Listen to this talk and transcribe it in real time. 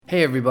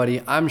Hey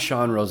everybody, I'm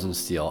Sean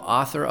Rosensteel,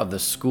 author of The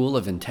School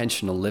of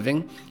Intentional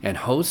Living and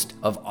host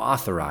of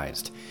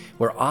Authorized,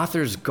 where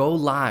authors go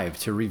live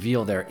to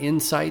reveal their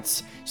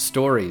insights,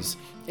 stories,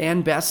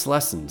 and best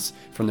lessons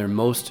from their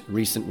most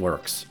recent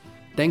works.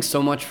 Thanks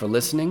so much for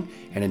listening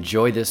and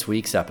enjoy this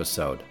week's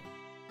episode.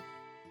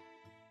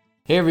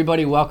 Hey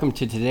everybody, welcome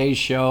to today's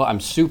show.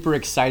 I'm super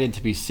excited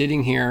to be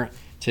sitting here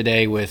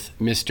today with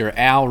Mr.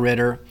 Al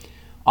Ritter,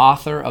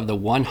 author of the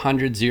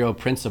 100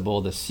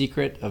 Principle, The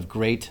Secret of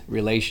Great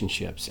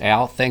Relationships.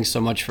 Al, thanks so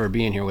much for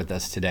being here with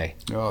us today.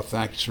 Oh,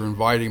 thanks for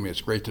inviting me.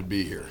 It's great to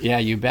be here. Yeah,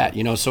 you bet.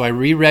 So I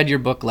reread your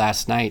book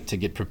last night to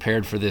get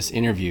prepared for this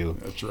interview.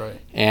 That's right.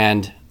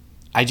 And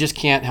I just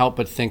can't help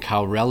but think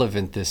how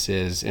relevant this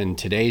is in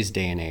today's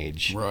day and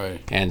age. Right.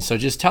 And so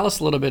just tell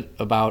us a little bit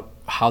about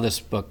how this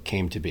book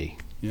came to be.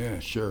 Yeah,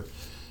 sure.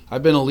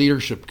 I've been a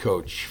leadership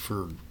coach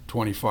for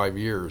 25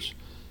 years.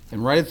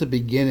 And right at the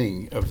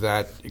beginning of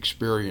that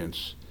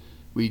experience,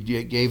 we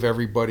gave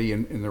everybody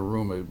in the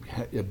room,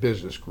 a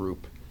business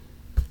group,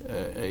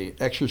 a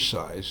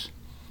exercise.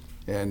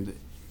 And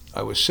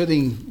I was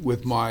sitting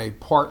with my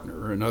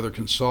partner, another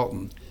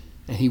consultant,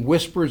 and he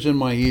whispers in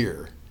my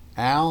ear,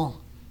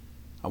 "Al,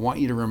 I want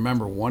you to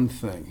remember one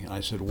thing." And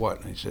I said,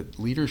 "What?" And he said,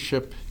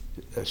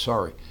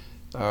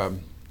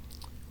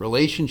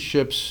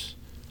 relationships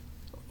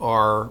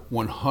are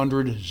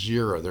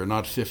 100-0. They're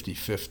not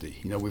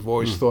 50-50. We've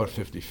always thought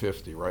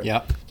 50-50, right?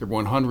 Yeah. They're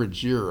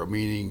 100-0,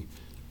 meaning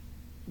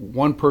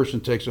one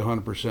person takes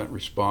 100%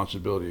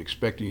 responsibility,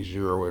 expecting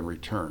zero in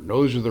return.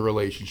 Those are the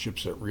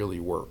relationships that really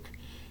work.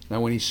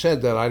 Now, when he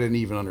said that, I didn't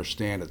even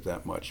understand it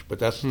that much. But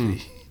that's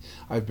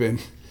I've been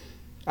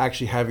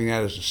actually having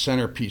that as a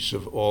centerpiece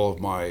of all of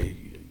my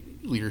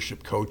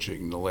leadership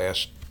coaching in the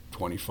last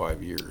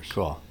 25 years.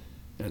 Cool.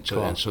 And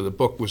so the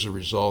book was a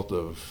result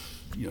of,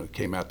 it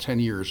came out 10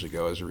 years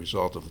ago as a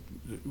result of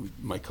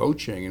my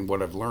coaching and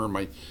what I've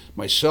learned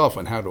myself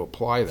on how to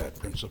apply that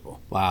principle.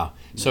 Wow.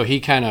 So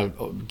he kind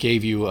of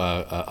gave you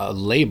a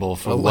label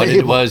for what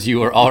it was you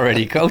were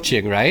already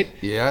coaching, right?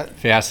 Yeah.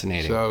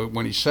 Fascinating. So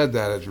when he said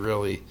that, it's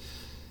really,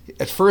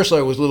 at first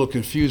I was a little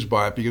confused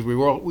by it because we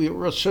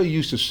were so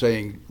used to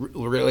saying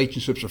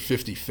relationships are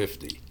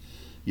 50-50.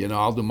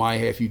 I'll do my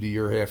half, you do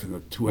your half, and the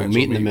two ends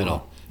meet in the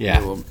middle.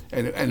 Yeah.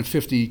 And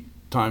 50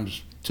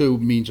 times 2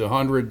 means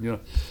 100,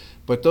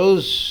 But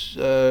there's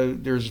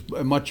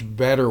a much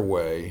better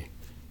way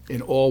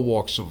in all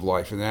walks of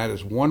life, and that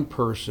is one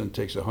person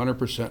takes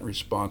 100%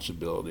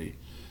 responsibility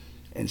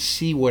and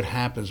see what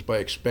happens by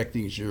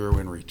expecting zero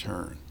in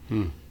return.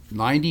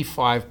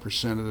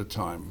 95% of the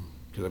time,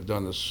 because I've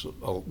done this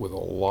with a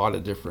lot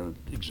of different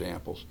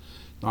examples,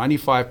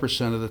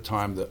 95% of the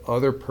time the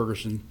other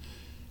person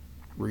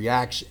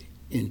reacts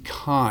in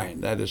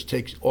kind, that is,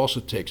 also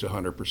takes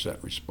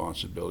 100%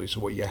 responsibility.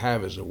 So what you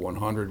have is a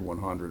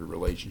 100-100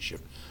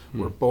 relationship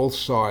where both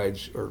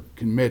sides are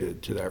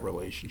committed to that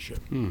relationship.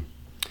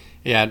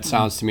 Yeah, it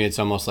sounds to me it's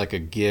almost like a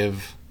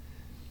give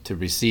to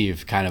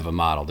receive kind of a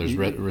model. There's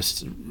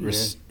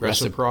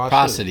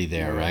reciprocity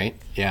there, right?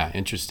 Yeah,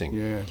 interesting.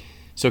 Yeah.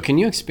 So can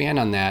you expand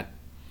on that?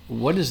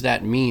 What does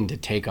that mean to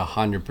take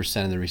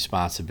 100% of the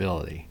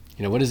responsibility?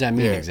 What does that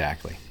mean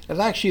exactly? It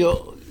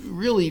actually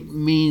really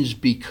means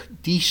be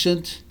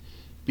decent,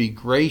 be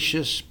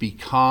gracious, be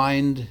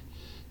kind.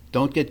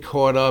 Don't get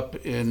caught up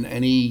in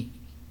any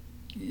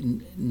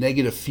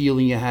negative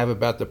feeling you have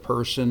about the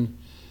person.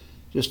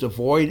 Just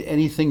avoid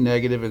anything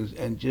negative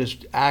and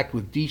just act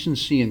with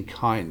decency and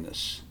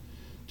kindness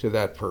to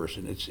that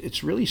person.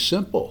 It's really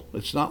simple.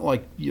 It's not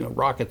like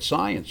rocket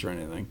science or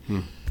anything.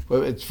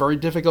 But it's very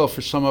difficult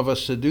for some of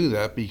us to do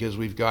that because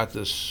we've got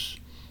this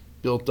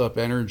built up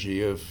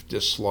energy of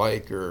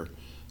dislike or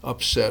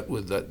upset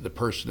with the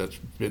person that's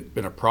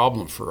been a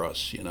problem for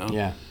us,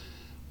 Yeah.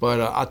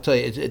 But I'll tell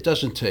you, it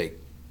doesn't take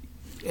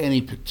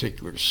any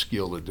particular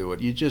skill to do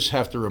it. You just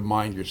have to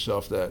remind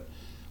yourself that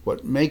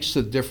what makes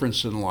the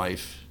difference in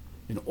life,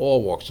 in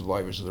all walks of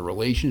life, is the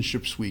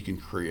relationships we can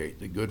create,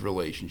 the good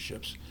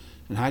relationships.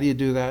 And how do you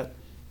do that?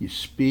 You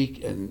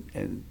speak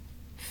and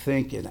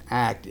think and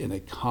act in a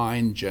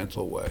kind,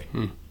 gentle way.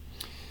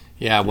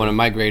 Yeah, one of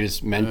my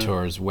greatest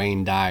mentors,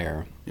 Wayne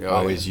Dyer,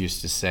 always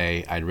used to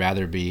say, "I'd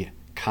rather be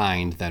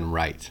kind than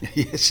right."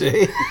 You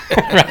see?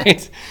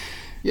 Right?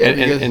 Yeah,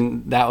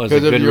 and that was a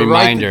good if you're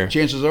reminder. Right,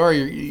 chances are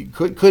you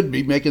could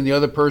be making the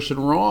other person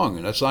wrong,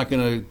 and that's not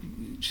going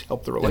to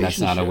help the relationship.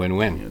 And that's not a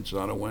win-win. It's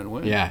not a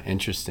win-win. Yeah,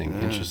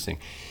 interesting.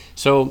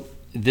 So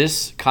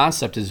this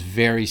concept is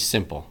very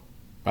simple,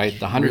 right?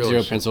 The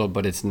 100 principle,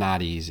 but it's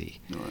not easy.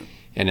 Right.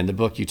 And in the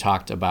book, you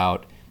talked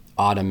about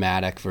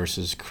automatic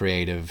versus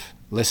creative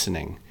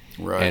listening.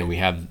 Right. And we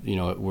have,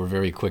 we're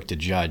very quick to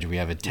judge. We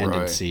have a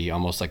tendency,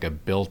 almost like a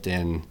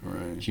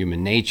built-in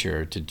human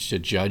nature, to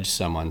judge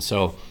someone.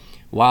 So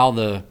while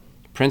the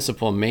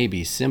principle may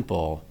be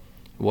simple,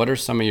 what are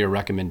some of your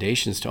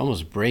recommendations to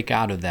almost break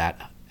out of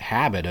that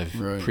habit of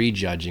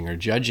prejudging or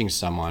judging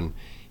someone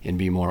and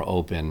be more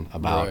open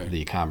about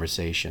the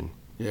conversation?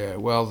 Yeah,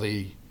 well,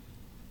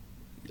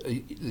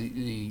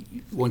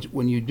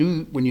 when you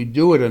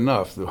do it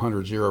enough, the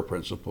 100-0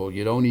 principle,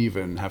 you don't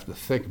even have to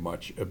think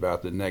much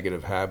about the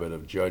negative habit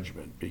of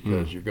judgment,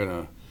 because you're going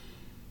to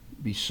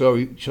be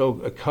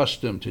so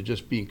accustomed to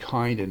just being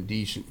kind and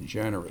decent and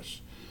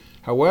generous.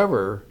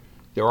 However,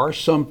 there are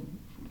some,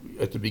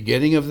 at the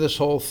beginning of this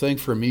whole thing,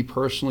 for me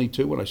personally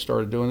too, when I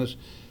started doing this,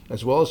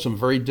 as well as some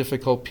very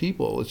difficult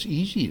people, it's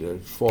easy to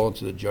fall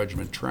into the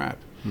judgment trap.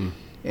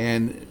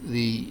 And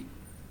the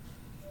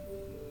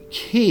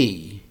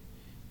key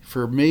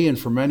for me and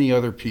for many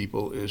other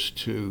people is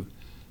to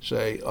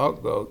say,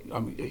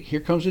 here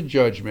comes a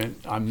judgment.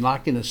 I'm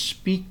not going to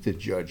speak the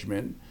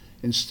judgment.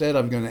 Instead,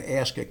 I'm going to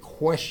ask a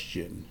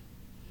question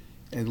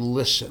and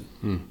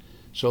listen.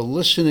 So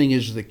listening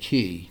is the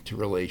key to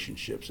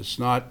relationships. It's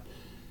not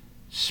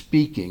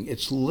speaking,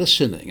 it's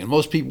listening. And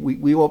most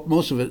people,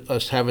 most of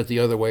us have it the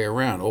other way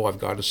around. Oh, I've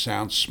got to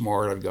sound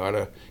smart. I've got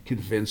to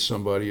convince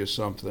somebody of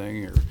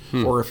something.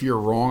 Or if you're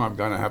wrong, I'm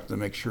going to have to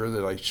make sure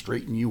that I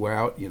straighten you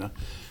out,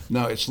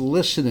 No, it's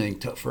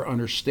listening for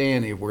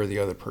understanding of where the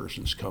other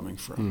person's coming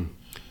from.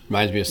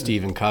 Reminds me of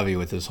Stephen Covey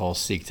with his whole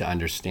seek to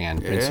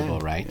understand principle,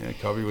 right? Yeah,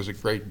 Covey was a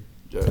great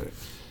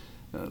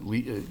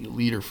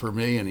leader for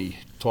me, and he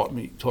taught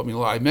me a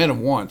lot. I met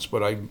him once,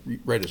 but I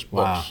read his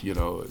books.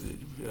 Wow.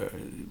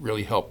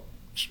 Really helped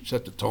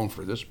set the tone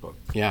for this book.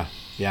 Yeah,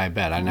 I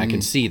bet, and I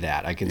can see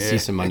that. I can see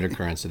some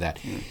undercurrents of that.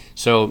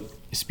 So,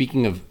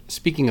 speaking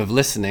of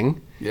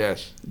listening,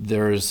 yes,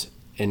 there's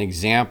an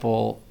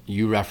example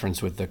you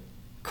reference with the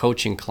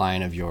coaching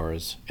client of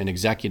yours, an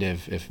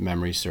executive, if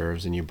memory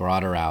serves, and you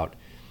brought her out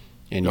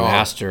and you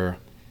asked her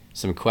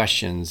some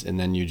questions, and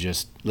then you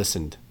just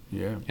listened.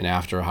 Yeah. And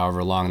after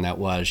however long that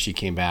was, she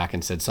came back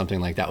and said something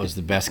like, that was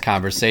the best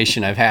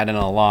conversation I've had in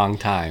a long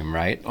time,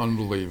 right?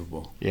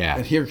 Unbelievable. Yeah.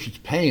 And here she's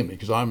paying me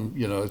because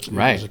it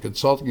right. was a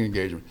consulting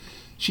engagement.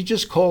 She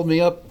just called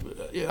me up.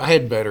 I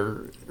had met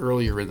her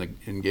earlier in the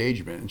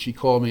engagement, and she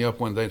called me up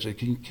one day and said,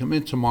 can you come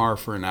in tomorrow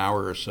for an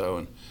hour or so?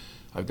 And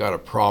I've got a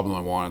problem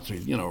I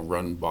wanted to,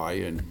 run by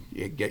and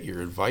get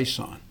your advice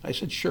on. I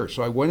said, sure.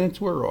 So I went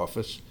into her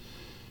office.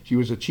 She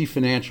was a chief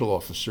financial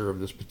officer of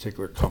this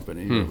particular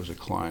company. That was a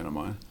client of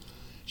mine.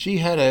 She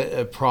had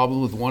a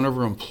problem with one of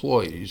her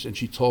employees, and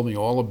she told me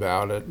all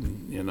about it.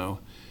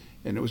 And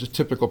it was a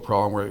typical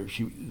problem where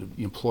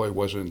the employee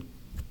wasn't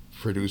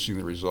producing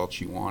the results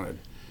she wanted.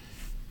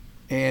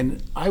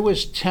 And I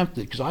was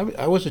tempted, because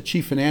I was a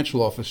chief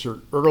financial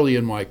officer early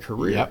in my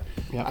career.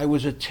 Yep. I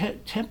was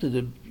tempted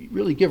to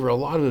really give her a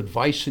lot of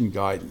advice and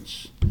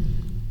guidance,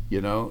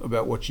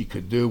 about what she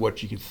could do, what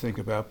she could think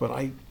about. But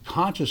I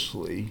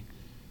consciously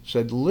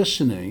said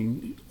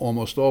listening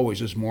almost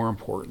always is more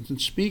important than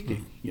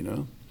speaking,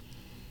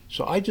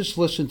 So I just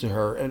listened to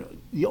her,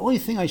 and the only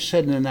thing I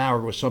said in an hour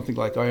was something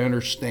like, I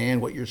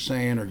understand what you're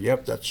saying, or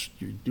yep,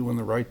 you're doing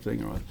the right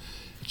thing.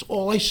 It's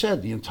all I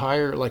said, the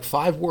entire,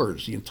 5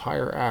 words, the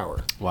entire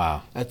hour.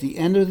 Wow. At the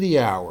end of the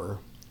hour,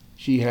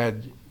 she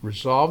had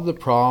resolved the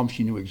problem.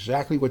 She knew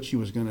exactly what she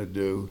was going to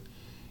do,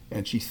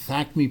 and she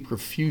thanked me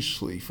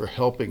profusely for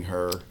helping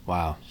her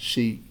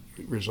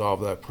resolve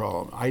that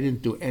problem. I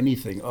didn't do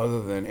anything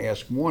other than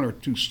ask 1 or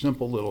 2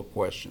 simple little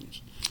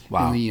questions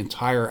in the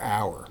entire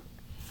hour.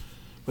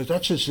 But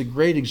that's just a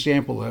great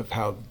example of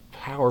how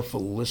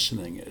powerful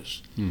listening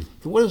is.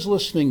 So what does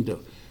listening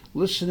do?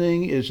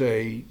 Listening is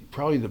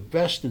probably the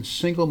best and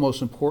single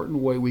most important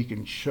way we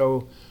can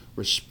show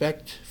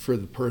respect for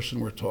the person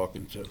we're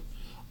talking to.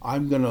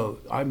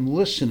 I'm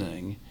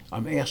listening,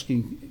 I'm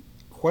asking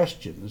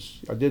questions.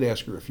 I did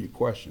ask her a few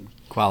questions.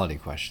 Quality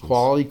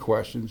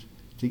questions.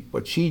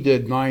 But she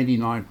did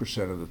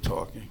 99% of the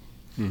talking.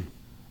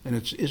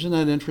 And isn't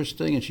that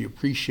interesting? And she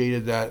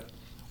appreciated that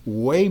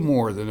way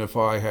more than if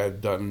I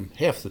had done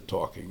half the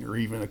talking or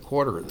even a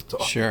quarter of the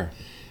talking. Sure.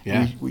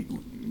 Yeah. If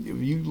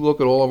you look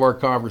at all of our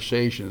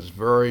conversations,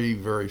 very,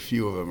 very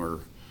few of them are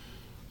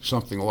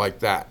something like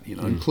that,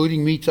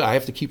 including me too. I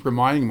have to keep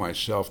reminding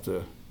myself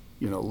to,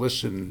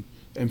 listen,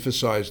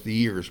 emphasize the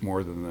ears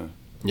more than the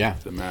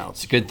mouth.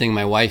 It's a good thing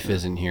my wife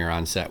isn't here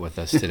on set with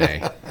us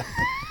today.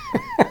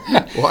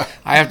 What?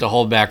 I have to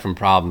hold back from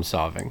problem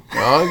solving.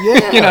 Oh,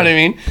 yeah. You know what I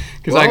mean?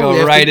 Because I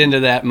go right into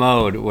that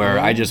mode where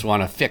Yeah. I just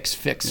want to fix,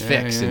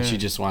 Yeah. and she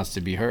just wants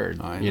to be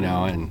heard. I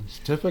know. And it's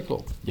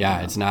typical.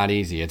 yeah, it's not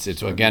easy. It's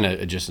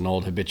again just an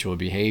old habitual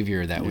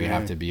behavior that we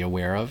have to be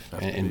aware of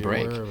and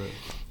break.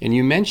 And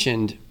you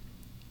mentioned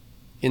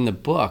in the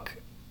book,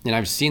 and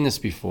I've seen this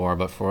before,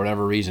 but for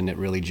whatever reason it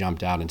really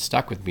jumped out and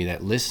stuck with me,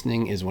 that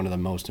listening is one of the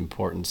most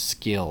important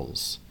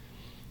skills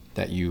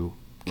that you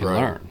can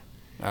learn.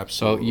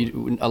 Absolutely.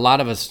 So a lot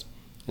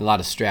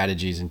of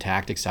strategies and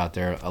tactics out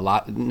there,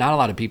 not a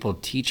lot of people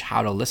teach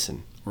how to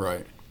listen.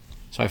 Right.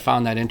 So I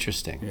found that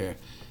interesting. Yeah.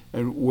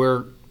 And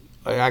where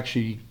I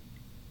actually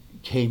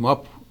came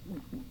up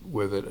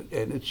with it,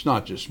 and it's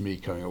not just me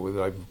coming up with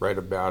it, I've read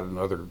about it, and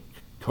other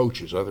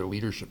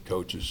leadership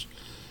coaches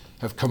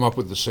have come up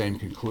with the same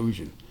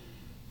conclusion.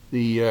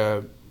 When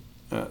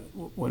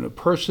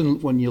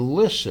you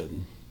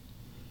listen,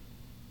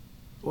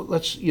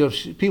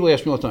 people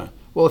ask me all the time,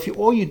 well, if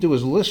all you do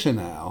is listen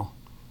now,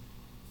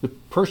 the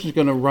person's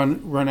going to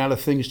run out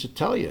of things to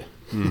tell you.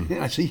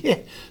 I say, yeah.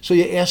 So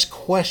you ask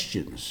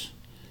questions.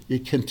 You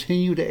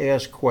continue to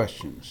ask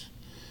questions.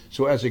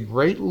 So as a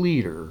great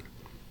leader,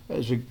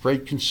 as a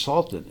great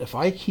consultant, if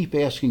I keep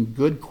asking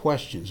good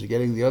questions and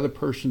getting the other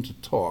person to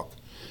talk,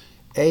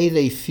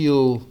 they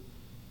feel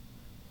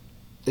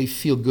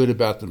good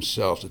about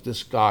themselves, that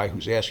this guy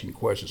who's asking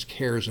questions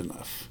cares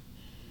enough.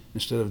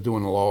 Instead of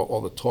doing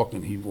all the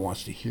talking, he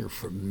wants to hear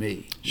from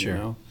me. Sure. You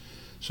know?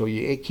 So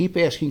you keep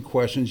asking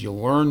questions, you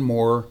learn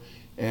more,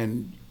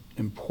 and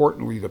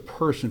importantly, the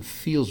person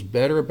feels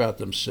better about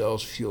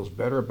themselves, feels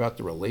better about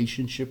the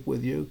relationship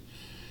with you,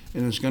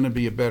 and is going to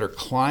be a better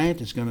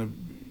client. It's going to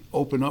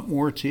open up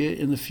more to you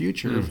in the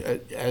future,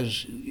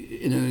 as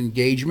in an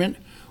engagement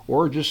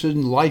or just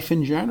in life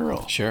in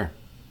general. Sure.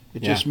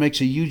 It just makes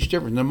a huge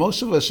difference. Now,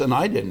 most of us, and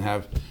I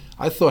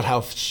thought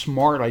how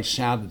smart I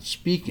sounded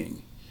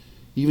speaking.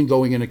 Even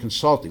going into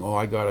consulting,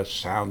 I got to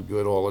sound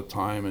good all the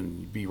time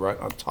and be right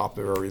on top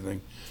of everything.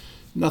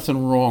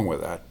 Nothing wrong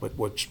with that, but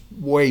what's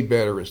way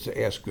better is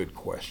to ask good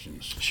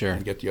questions. Sure.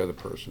 And get the other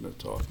person to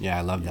talk. Yeah,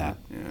 I love that.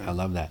 Yeah. I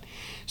love that.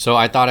 So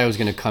I thought I was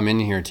going to come in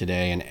here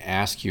today and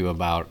ask you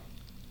about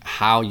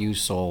how you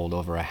sold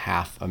over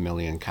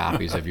 500,000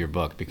 copies of your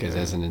book, because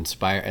as an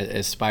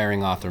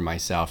aspiring author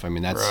myself, I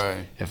mean, that's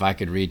right. If I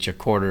could reach a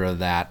quarter of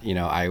that,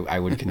 I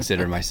would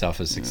consider myself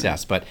a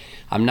success. But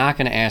I'm not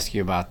going to ask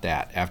you about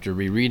that. After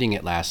rereading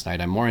it last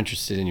night, I'm more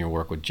interested in your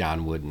work with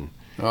John Wooden,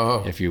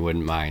 if you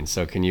wouldn't mind.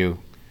 So can you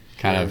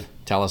kind of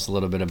tell us a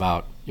little bit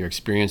about your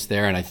experience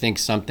there? And I think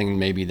something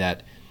maybe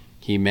that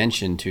he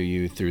mentioned to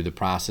you through the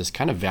process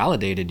kind of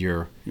validated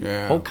your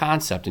whole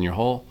concept and your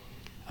whole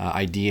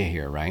idea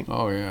here, right?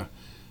 Oh, yeah.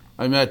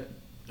 I met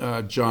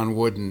John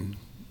Wooden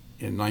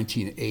in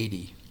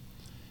 1980,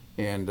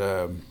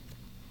 and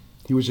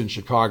he was in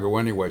Chicago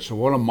anyway.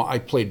 So I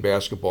played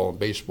basketball and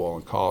baseball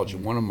in college,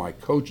 and one of my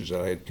coaches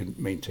that I had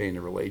maintained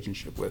a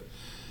relationship with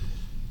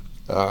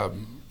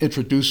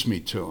introduced me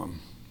to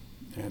him.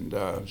 And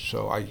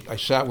so I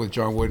sat with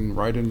John Wooden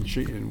right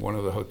in one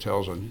of the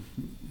hotels on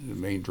the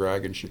main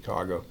drag in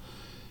Chicago.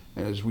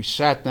 And as we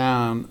sat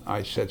down,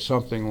 I said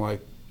something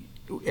like,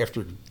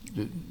 after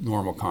the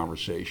normal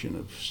conversation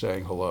of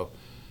saying hello,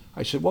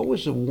 I said, what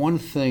was the one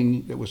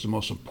thing that was the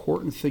most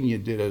important thing you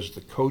did as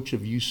the coach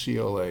of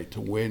UCLA to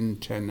win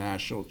 10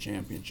 national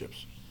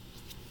championships?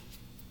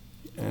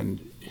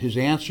 And his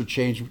answer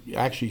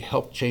actually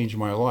helped change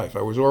my life.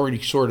 I was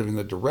already sort of in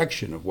the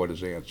direction of what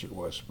his answer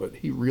was, but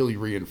he really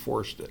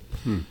reinforced it.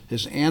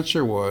 His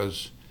answer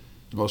was,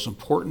 the most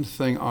important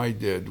thing I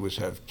did was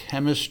have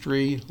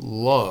chemistry,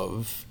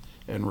 love,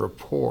 and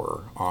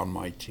rapport on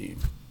my team.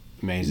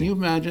 Amazing. Can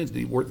you imagine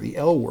the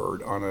L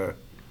word on a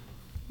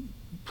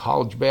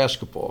college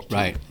basketball team?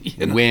 Right.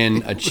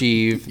 Win,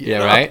 achieve.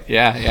 Right?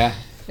 Yeah.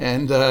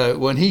 And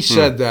when he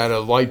said that, a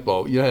light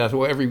bulb,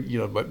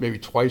 but maybe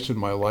twice in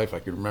my life I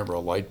could remember a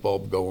light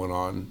bulb going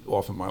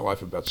off in my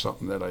life about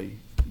something that I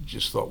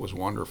just thought was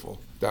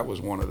wonderful. That was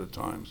one of the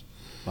times.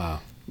 Wow.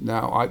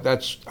 Now,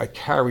 I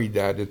carried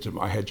that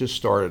I had just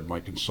started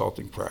my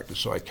consulting practice,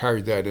 so I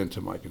carried that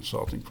into my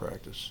consulting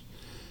practice.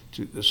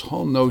 To this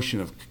whole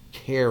notion of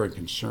care and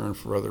concern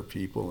for other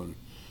people and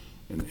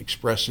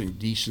expressing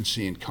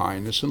decency and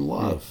kindness and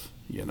love,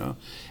 And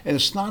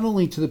it's not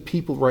only to the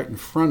people right in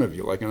front of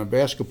you. Like on a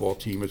basketball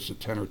team, it's the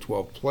 10 or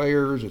 12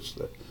 players, it's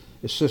the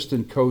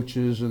assistant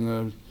coaches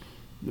and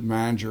the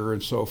manager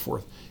and so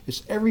forth.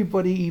 It's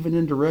everybody, even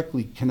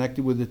indirectly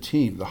connected with the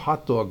team, the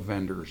hot dog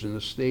vendors in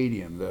the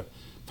stadium, the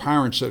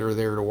parents that are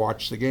there to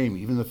watch the game,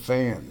 even the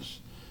fans.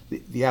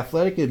 The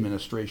athletic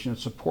administration that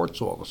supports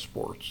all the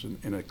sports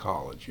in a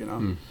college,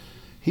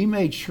 He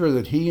made sure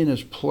that he and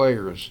his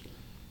players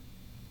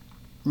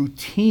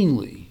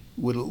routinely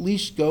would at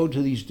least go to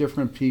these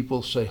different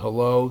people, say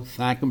hello,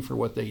 thank them for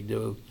what they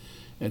do,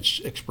 and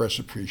express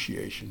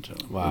appreciation to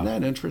them. Wow. Isn't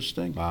that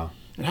interesting? Wow.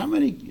 And how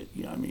many,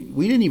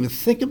 we didn't even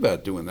think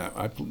about doing that.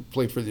 I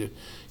played for the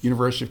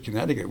University of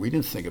Connecticut. We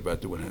didn't think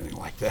about doing anything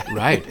like that.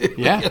 Right,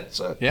 yeah.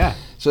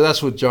 So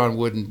that's what John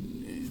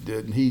Wooden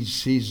did, and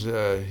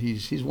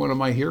he's one of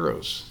my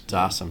heroes. It's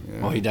awesome.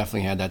 Yeah. Well, he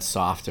definitely had that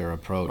softer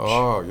approach.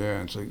 Oh,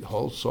 yeah. It's a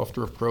whole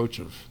softer approach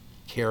of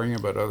caring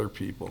about other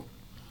people.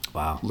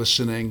 Wow.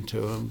 Listening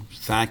to them,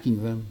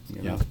 thanking them.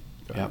 Yep.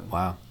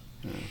 Wow.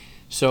 Yeah.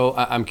 So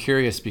I'm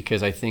curious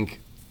because I think,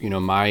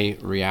 my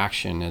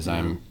reaction as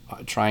I'm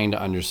trying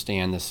to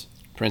understand this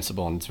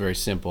principle, and it's very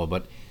simple,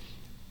 but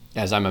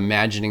as I'm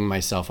imagining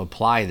myself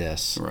apply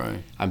this,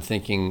 right. I'm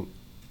thinking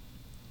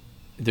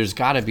there's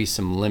got to be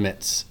some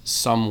limits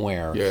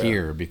somewhere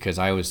here, because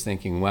I was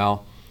thinking,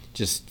 well,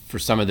 just for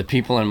some of the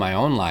people in my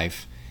own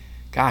life,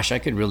 gosh, I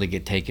could really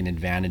get taken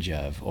advantage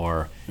of.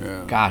 Or,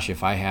 gosh,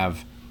 if I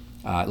have,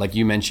 like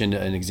you mentioned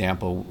an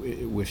example,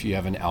 if you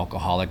have an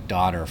alcoholic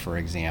daughter, for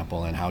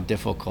example, and how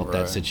difficult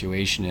that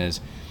situation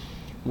is,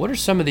 what are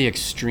some of the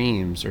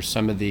extremes or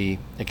some of the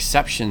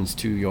exceptions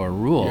to your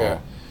rule? Yeah.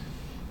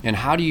 And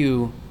how do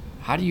you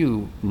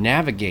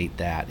navigate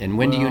that? And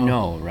when do you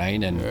know,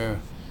 right? And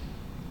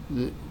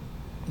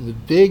the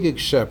big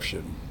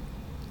exception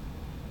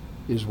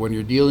is when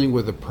you're dealing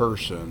with a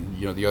person,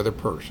 the other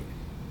person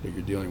that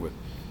you're dealing with,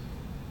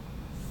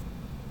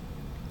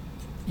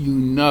 you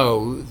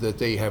know that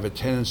they have a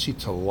tendency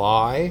to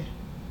lie,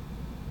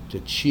 to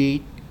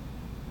cheat,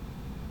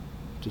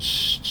 to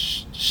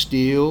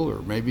steal,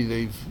 or maybe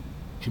they've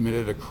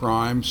committed a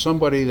crime.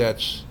 Somebody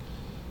that's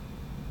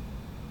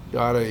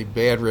got a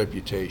bad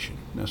reputation.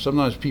 Now,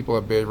 sometimes people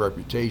have bad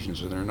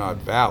reputations and they're not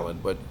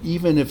valid, but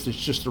even if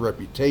it's just a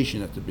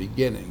reputation at the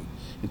beginning,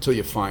 until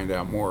you find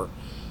out more,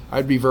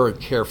 I'd be very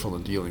careful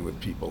in dealing with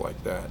people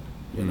like that,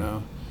 you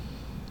know?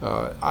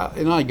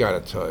 And I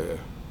got to tell you,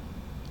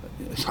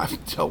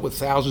 I've dealt with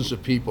thousands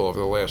of people over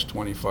the last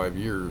 25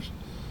 years.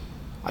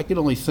 I can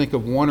only think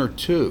of one or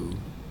two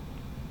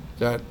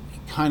that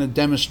kind of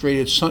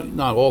demonstrated some,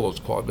 not all those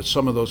qualities, but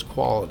some of those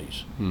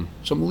qualities.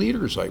 Some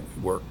leaders I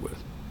work with,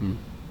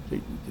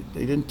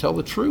 they didn't tell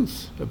the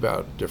truth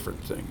about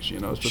different things, So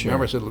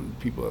remember I said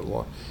people that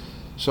law.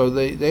 So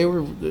they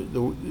were the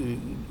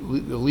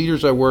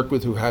leaders I worked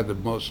with who had the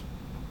most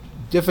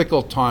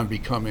difficult time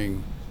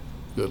becoming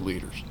good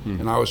leaders,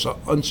 and I was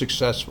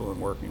unsuccessful in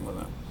working with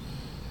them.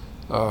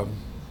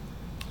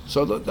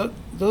 So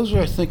those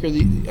are, I think,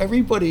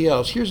 everybody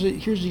else. Here's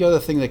the other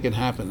thing that can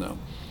happen though.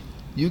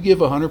 You give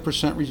 100%,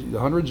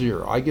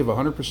 100-0. I give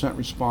 100%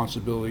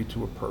 responsibility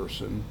to a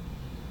person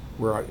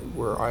where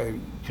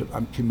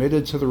I'm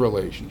committed to the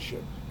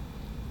relationship.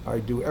 I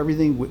do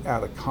everything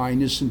out of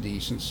kindness and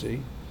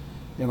decency,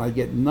 and I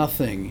get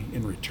nothing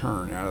in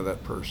return out of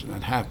that person.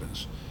 That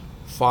happens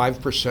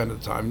 5% of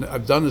the time.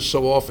 I've done this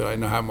so often, I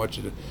know how much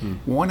it is.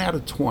 1 out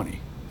of 20,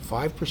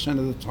 5%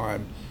 of the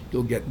time,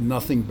 you'll get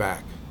nothing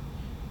back,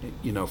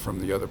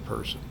 from the other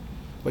person.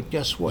 But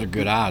guess what? They're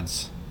good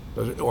odds.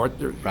 Or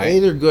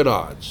they're good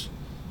odds.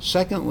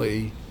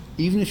 Secondly,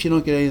 even if you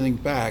don't get anything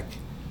back,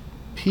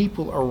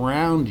 people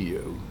around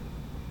you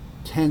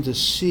tend to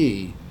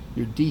see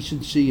your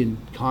decency and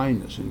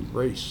kindness and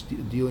grace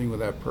dealing with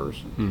that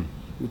person.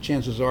 The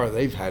chances are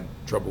they've had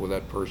trouble with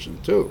that person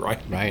too, right?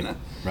 Right.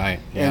 Yeah.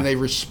 And they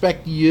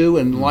respect you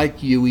and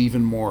like you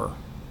even more.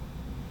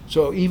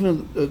 So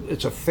even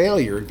it's a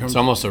failure. It's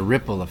almost a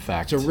ripple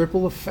effect. It's a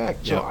ripple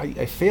effect. Yep. So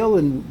I fail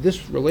in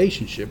this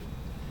relationship,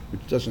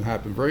 which doesn't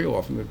happen very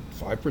often,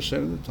 5%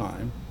 of the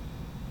time,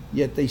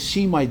 yet they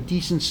see my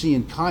decency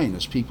and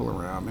kindness, people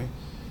around me,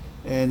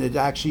 and it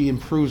actually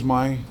improves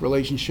my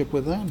relationship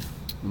with them.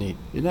 Neat.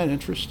 Isn't that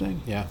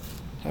interesting? Yeah.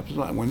 Happens a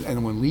lot.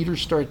 When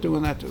leaders start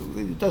doing that,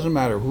 it doesn't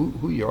matter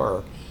who you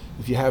are.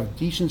 If you have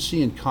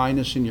decency and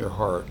kindness in your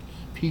heart,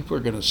 people are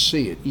going to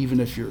see it, even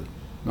if you're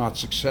not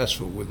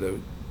successful with the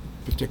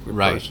particular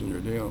person you're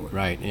dealing with.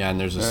 Right. Yeah.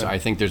 And I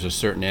think there's a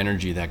certain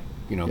energy that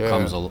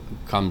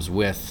comes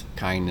with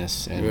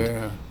kindness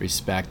and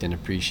respect and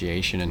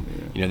appreciation,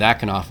 and that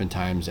can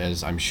oftentimes,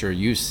 as I'm sure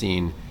you've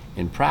seen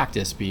in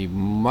practice, be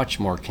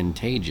much more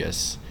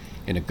contagious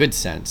in a good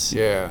sense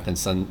than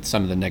some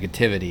of the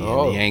negativity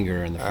and the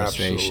anger and the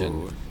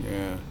frustration. Absolutely.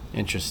 Yeah.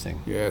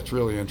 Interesting. Yeah, it's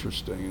really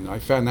interesting. And I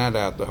found that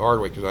out the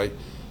hard way because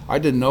I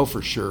didn't know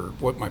for sure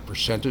what my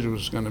percentage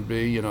was going to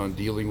be, in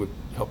dealing with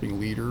helping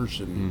leaders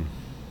and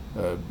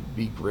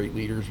be great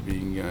leaders,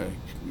 being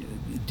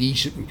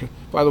decent. And,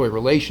 by the way,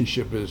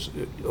 relationship is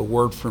a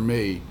word for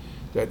me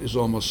that is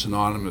almost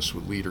synonymous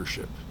with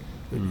leadership.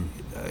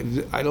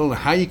 I don't know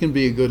how you can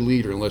be a good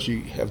leader unless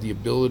you have the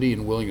ability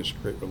and willingness to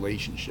create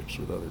relationships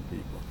with other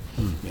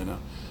people.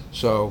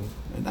 So,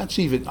 and that's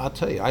even, I'll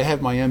tell you, I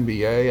have my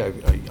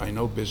MBA, I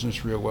know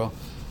business real well.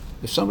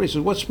 If somebody says,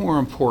 what's more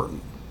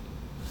important,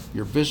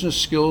 your business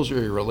skills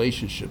or your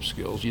relationship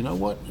skills? You know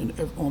what? In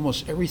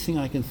almost everything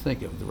I can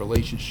think of, the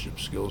relationship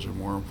skills are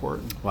more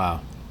important.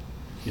 Wow.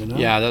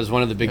 Yeah, that was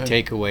one of the big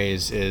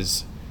takeaways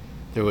is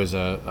there was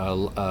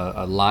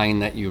a line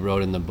that you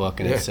wrote in the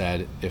book, and it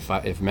said,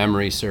 if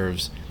memory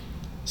serves,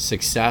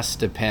 success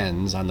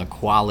depends on the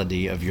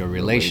quality of your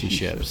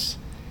relationships,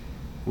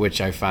 which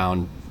I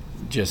found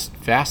just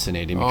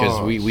fascinating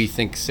because we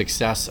think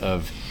success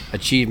of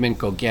achievement,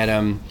 go get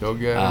them,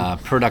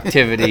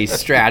 productivity,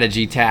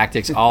 strategy,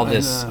 tactics, all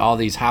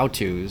these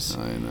how-tos,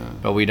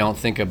 but we don't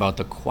think about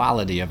the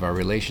quality of our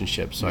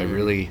relationships. So I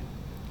really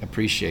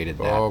appreciated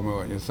that.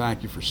 Oh,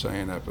 thank you for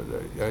saying that. But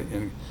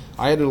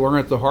I had to learn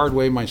it the hard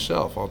way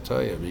myself, I'll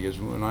tell you, because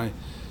when I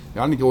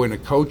didn't go into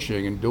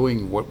coaching and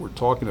doing what we're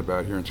talking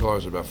about here until I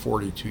was about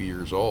 42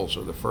 years old.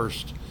 So the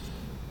first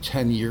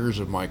 10 years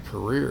of my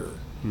career,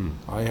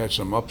 I had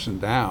some ups and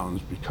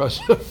downs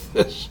because of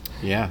this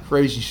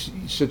crazy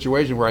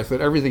situation where I thought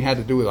everything had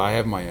to do with, I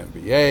have my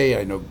MBA,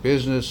 I know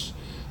business,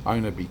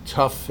 I'm going to be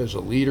tough as a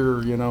leader,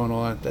 and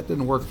all that. That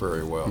didn't work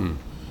very well.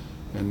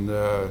 And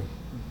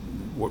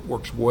what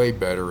works way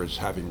better is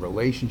having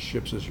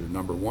relationships as your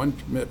number one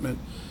commitment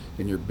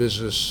and your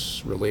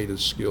business-related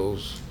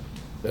skills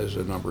as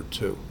a number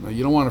two. Now,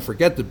 you don't want to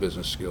forget the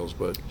business skills,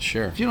 but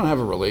if you don't have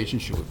a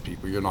relationship with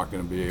people, you're not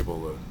going to be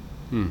able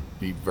to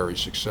be very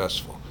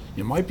successful.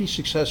 You might be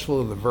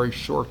successful in the very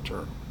short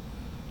term,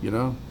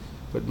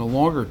 but in the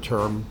longer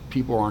term,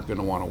 people aren't going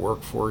to want to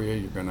work for you.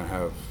 You're going to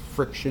have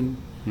friction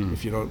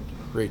if you don't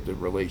create the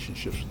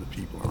relationships with the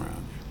people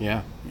around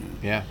you.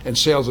 Yeah. And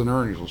sales and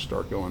earnings will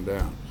start going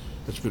down.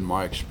 That's been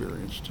my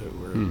experience too,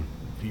 where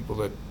people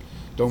that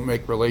don't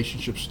make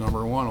relationships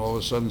number one, all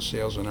of a sudden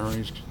sales and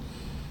earnings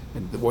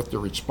and what they're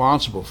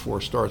responsible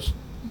for starts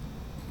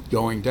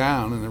going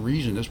down, and the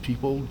reason is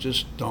people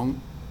just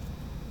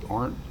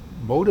aren't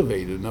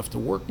motivated enough to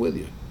work with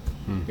you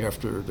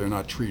after they're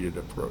not treated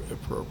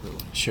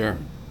appropriately. Sure.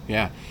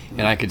 Yeah.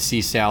 And I could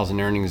see sales and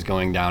earnings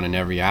going down in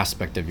every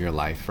aspect of your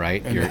life,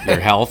 right? Your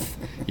health,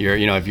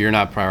 if you're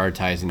not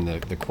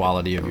prioritizing the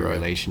quality of your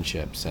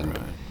relationships, and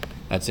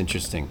that's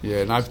interesting. Yeah,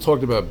 and I've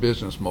talked about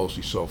business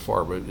mostly so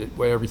far, but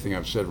everything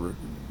I've said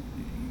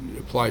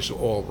applies to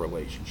all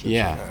relationships.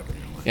 Yeah.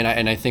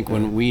 And I think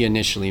when we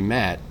initially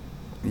met,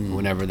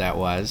 whenever that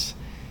was,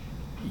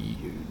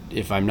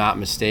 if I'm not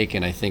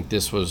mistaken, I think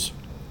this was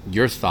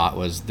your thought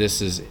was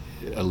this is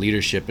a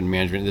leadership and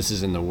management. This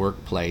is in the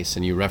workplace,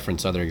 and you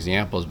reference other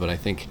examples. But I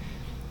think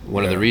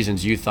one of the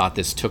reasons you thought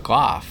this took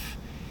off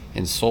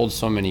and sold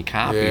so many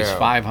copies,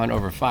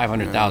 over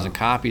 500,000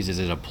 copies, is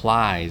it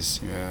applies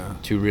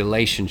to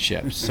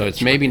relationships. So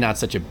it's maybe not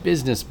such a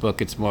business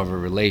book; it's more of a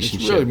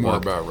relationship. It's really more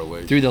book about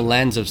relationships through the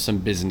lens of some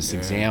business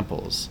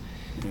examples.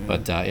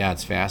 But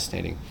it's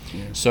fascinating.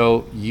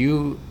 So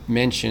you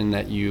mentioned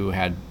that you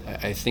had,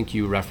 I think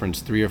you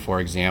referenced 3 or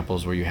 4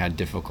 examples where you had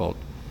difficult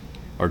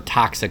or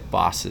toxic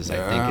bosses, I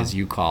think, as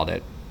you called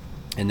it.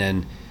 And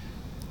then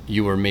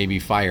you were maybe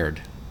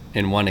fired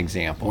in one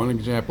example. One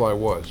example I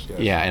was, yes.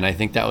 Yeah, and I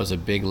think that was a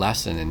big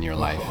lesson in your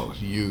life. Oh, it was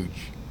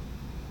huge.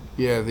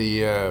 Yeah,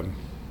 the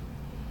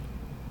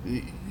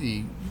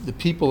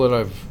people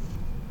that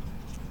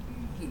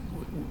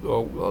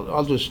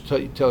I'll just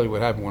tell you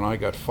what happened when I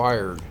got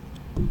fired.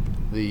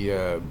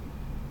 The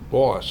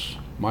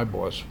my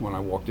boss, when I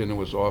walked into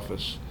his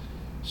office,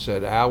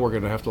 said, "Al, we're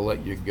going to have to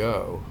let you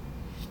go.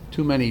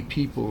 Too many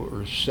people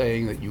are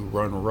saying that you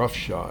run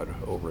roughshod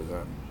over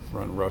them.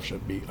 Run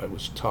roughshod. I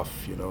was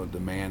tough, and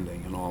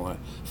demanding and all that.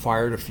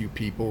 Fired a few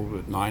people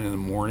at 9 in the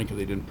morning because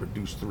they didn't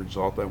produce the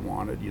result I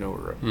wanted,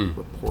 or a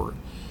report.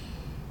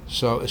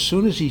 So as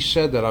soon as he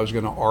said that, I was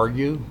going to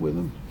argue with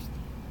him.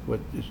 But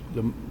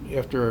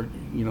after,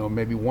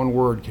 maybe one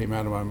word came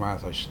out of my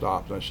mouth, I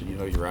stopped. I said,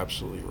 you're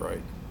absolutely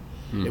right.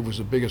 It was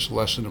the biggest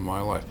lesson in my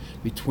life.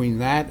 Between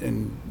that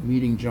and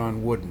meeting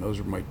John Wooden, those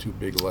are my 2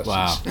 big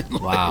lessons.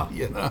 Wow.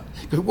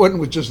 Because Wooden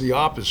was just the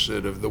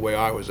opposite of the way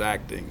I was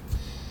acting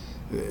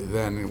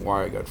then and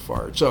why I got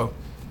fired. So,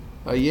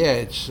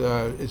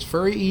 it's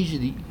very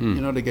easy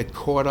to, to get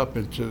caught up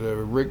into the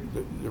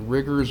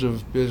rigors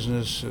of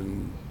business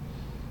and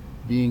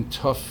being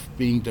tough,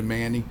 being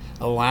demanding,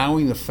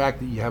 allowing the fact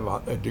that you have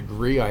a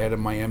degree. I had in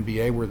my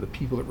MBA where the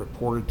people that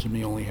reported to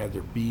me only had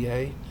their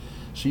BA.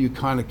 So you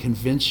kind of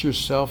convince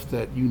yourself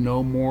that you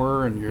know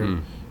more,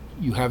 and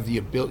you have the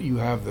ability, you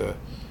have the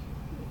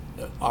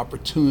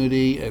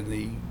opportunity and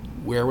the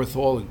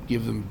wherewithal to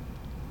give them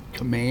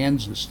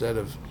commands instead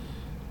of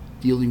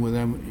dealing with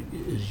them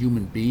as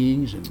human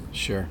beings and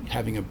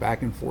having a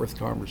back and forth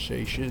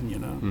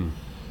conversation,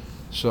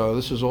 So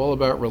this is all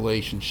about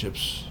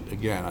relationships.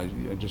 Again,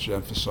 I just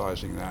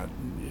emphasizing that.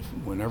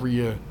 Whenever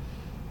you're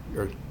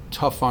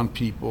tough on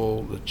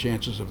people, the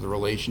chances of the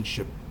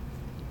relationship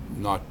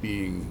not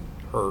being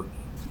hurt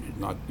is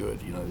not good.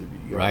 You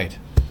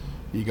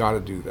got to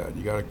do that.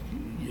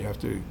 You have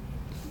to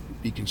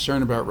be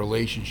concerned about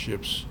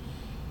relationships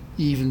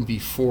even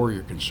before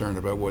you're concerned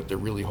about what they're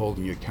really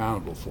holding you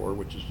accountable for,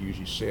 which is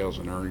usually sales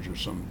and earnings or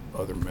some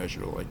other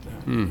measure like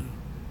that.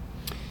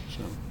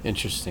 So,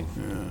 interesting.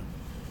 Yeah.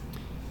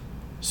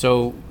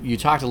 So you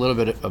talked a little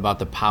bit about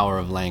the power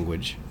of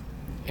language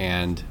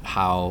and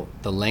how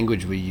the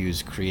language we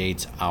use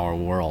creates our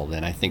world,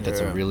 and I think that's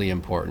a really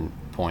important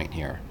point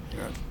here.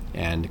 Yeah.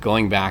 And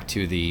going back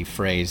to the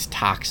phrase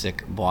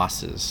toxic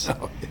bosses,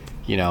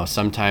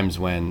 sometimes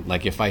when,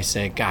 like if I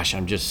say, gosh,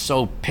 I'm just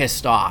so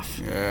pissed off,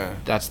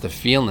 that's the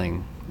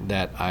feeling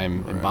that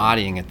I'm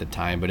embodying at the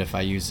time. But if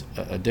I use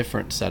a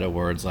different set of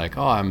words like,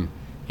 oh, I'm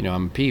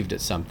peeved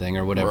at something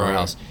or whatever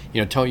else.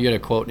 You had a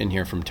quote in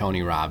here from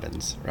Tony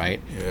Robbins,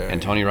 right?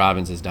 And Tony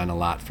Robbins has done a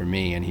lot for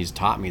me, and he's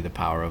taught me the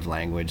power of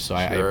language. So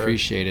I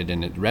appreciate it,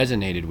 and it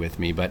resonated with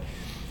me. But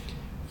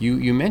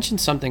you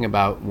mentioned something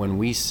about when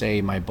we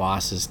say my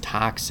boss is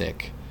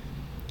toxic,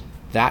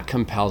 that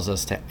compels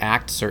us to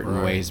act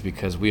certain ways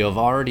because we have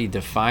already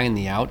defined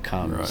the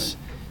outcomes.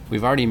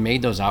 We've already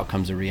made those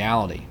outcomes a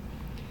reality.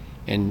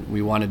 And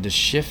we wanted to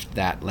shift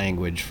that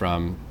language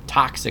from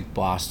toxic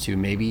boss to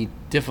maybe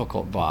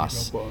difficult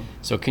boss.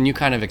 So can you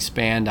kind of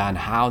expand on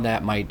how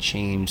that might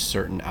change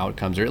certain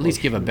outcomes, or at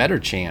least give a better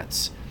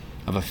chance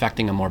of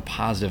affecting a more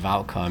positive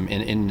outcome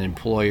in an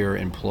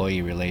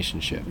employer-employee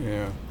relationship?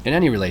 In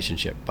any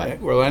relationship.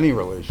 Any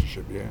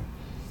relationship,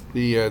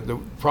 The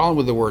problem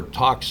with the word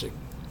toxic,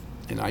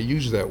 and I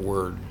use that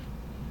word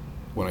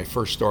when I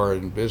first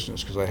started in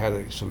business because I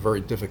had some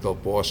very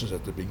difficult bosses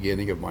at the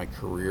beginning of my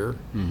career,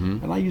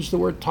 and I used the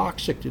word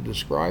toxic to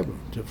describe them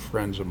to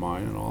friends of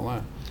mine and all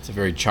that. It's a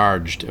very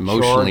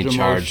emotionally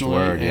charged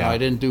word. I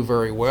didn't do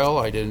very well.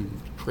 I didn't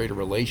create a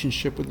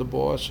relationship with the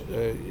boss.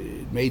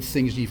 made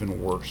things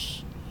even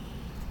worse.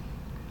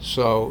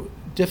 So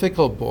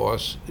difficult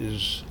boss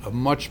is a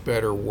much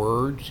better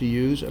word to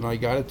use, and I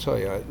got to tell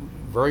you,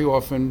 very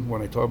often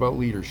when I talk about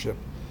leadership,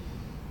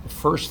 the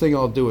first thing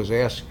I'll do is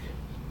ask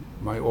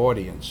my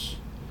audience,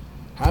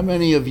 how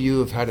many of you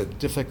have had a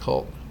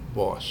difficult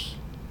boss?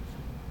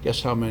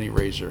 Guess how many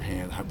raise their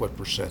hand? What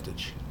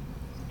percentage?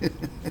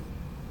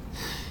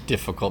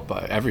 Difficult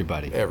by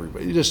everybody.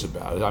 Everybody, just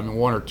about it. I mean,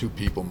 one or two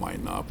people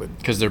might not, but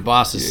because their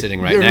boss is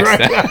sitting right next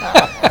to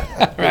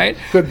them, right?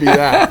 Could be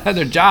that.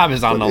 Their job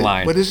is on the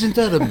line. But isn't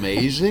that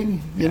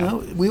amazing? You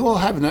know, we all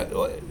have.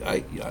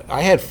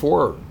 I had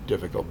 4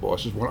 difficult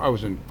bosses when I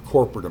was in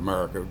corporate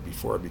America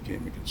before I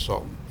became a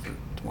consultant for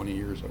 20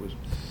 years.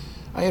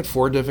 I had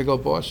 4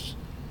 difficult bosses,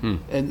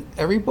 and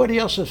everybody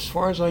else, as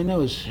far as I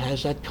know,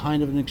 has that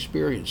kind of an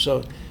experience.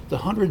 So the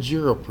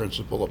 100-0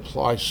 principle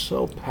applies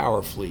so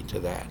powerfully to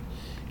that.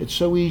 It's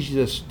so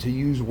easy to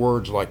use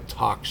words like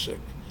toxic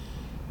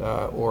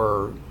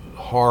or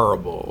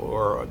horrible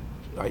or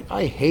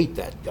I hate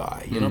that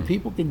guy. You know,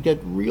 people can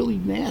get really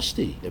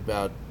nasty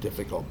about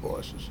difficult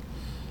bosses.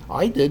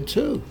 I did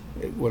too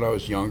when I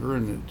was younger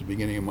and at the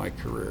beginning of my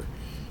career.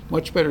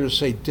 Much better to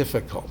say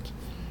difficult.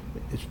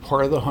 It's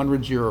part of the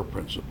 100-0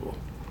 principle.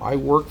 I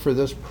work for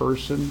this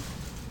person.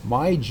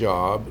 My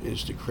job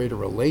is to create a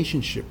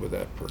relationship with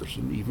that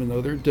person, even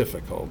though they're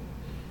difficult,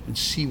 and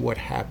see what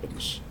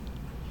happens.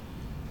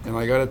 And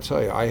I got to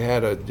tell you, I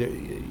had a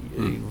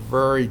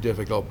very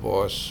difficult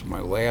boss. My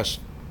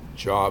last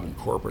job in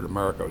corporate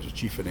America, I was a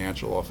chief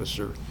financial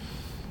officer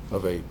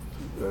of a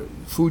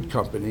food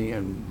company,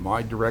 and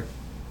my direct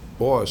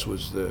boss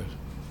was the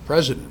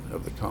president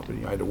of the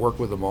company. I had to work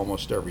with him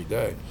almost every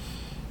day.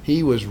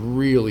 He was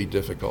really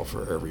difficult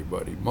for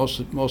everybody.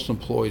 Most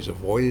employees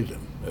avoided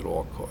him at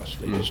all costs.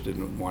 They just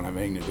didn't want to have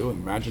anything to do with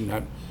him.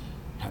 Imagine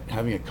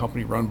having a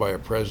company run by a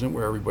president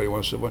where everybody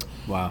wants to.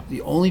 Wow.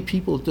 The only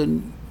people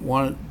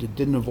that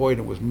didn't avoid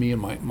it was me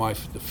and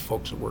the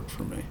folks that worked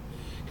for me,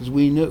 because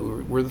we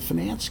knew we're the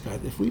finance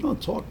guys. If we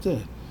don't talk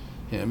to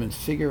him and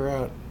figure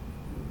out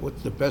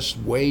what the best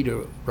way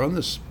to run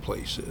this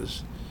place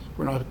is,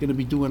 we're not going to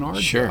be doing our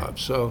job.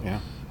 So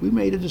we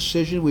made a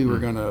decision. We were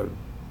going to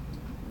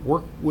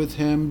work with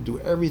him, do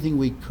everything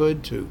we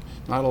could to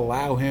not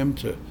allow him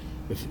to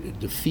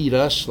defeat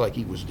us like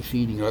he was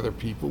defeating other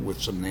people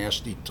with some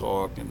nasty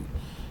talk and,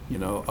 you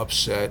know,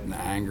 upset and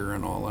anger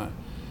and all that.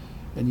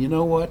 And you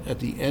know what? At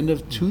the end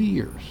of 2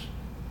 years,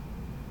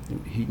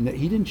 he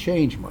didn't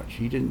change much.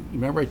 He didn't.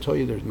 Remember I told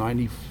you there's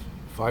 95%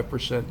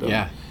 of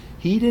him?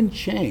 He didn't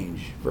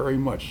change very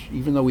much,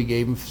 even though we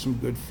gave him some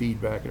good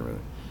feedback and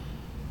everything.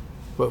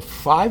 But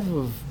 5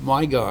 of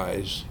my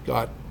guys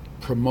got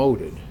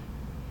promoted.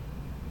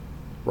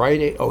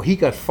 Right? Oh, he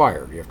got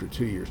fired after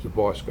 2 years. The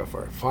boss got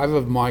fired. 5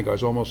 of my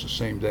guys, almost the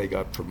same day,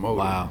 got promoted.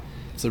 Wow.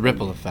 It's a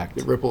ripple effect.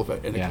 The ripple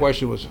effect. And the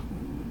question was,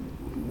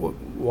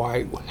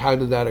 why? How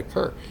did that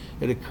occur?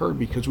 It occurred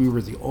because we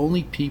were the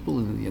only people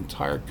in the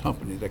entire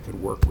company that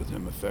could work with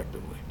him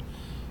effectively.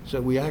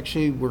 So we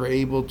actually were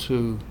able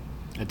to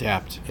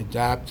adapt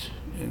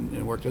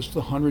and work. That's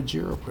the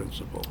 100-0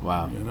 principle.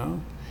 Wow. You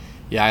know?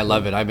 Yeah, I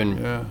love it. I've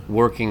been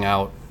working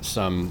out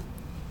some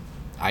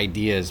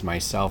ideas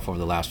myself over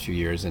the last few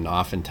years, and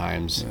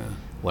oftentimes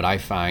what I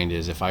find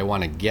is if I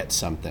want to get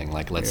something,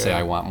 like let's say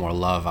I want more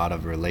love out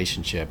of a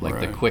relationship,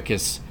 like the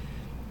quickest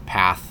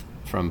path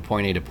from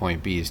point A to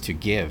point B is to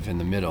give in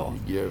the middle.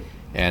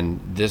 And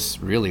this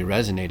really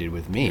resonated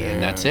with me,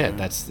 and that's it.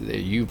 That's,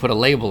 you put a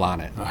label on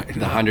it,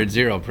 the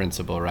 100-0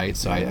 principle, right?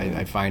 So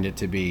I find it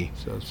to be.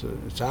 So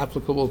it's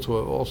applicable to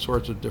all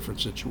sorts of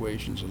different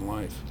situations in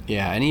life.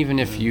 Yeah, and even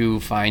if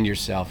you find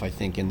yourself, I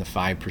think, in the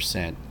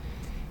 5%,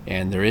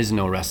 and there is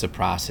no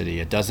reciprocity,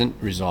 it doesn't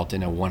result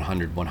in a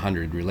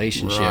 100-100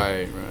 relationship.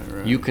 Right.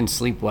 You can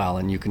sleep well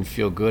and you can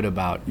feel good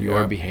about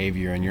your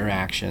behavior and your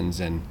actions,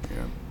 and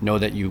know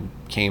that you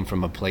came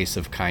from a place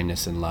of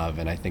kindness and love,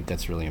 and I think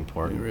that's really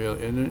important.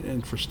 Really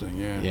interesting,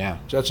 Yeah.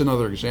 So that's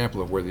another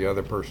example of where the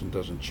other person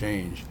doesn't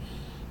change,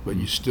 but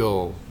you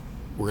still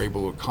were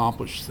able to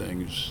accomplish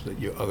things that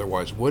you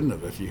otherwise wouldn't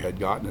have if you had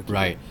gotten it.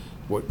 Right.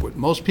 What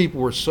most people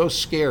were so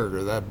scared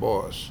of that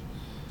boss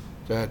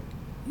that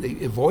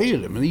they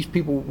avoided him, and these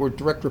people were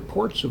direct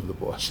reports of the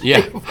boss.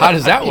 Yeah, how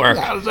does that work?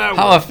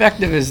 How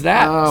effective is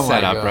that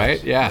setup,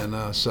 right? Yeah.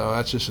 And so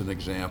that's just an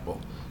example.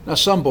 Now,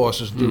 some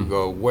bosses do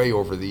go way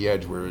over the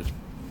edge where it's,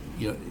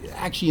 you know,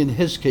 actually in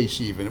his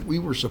case even, we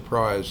were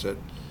surprised that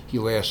he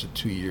lasted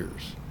 2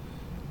 years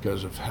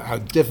because of how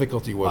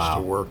difficult he was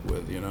to work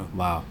with, you know.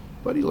 Wow.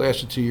 But he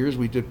lasted 2 years.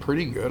 We did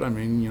pretty good. I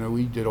mean, you know,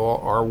 we did all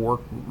our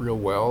work real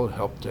well,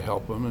 helped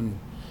him, and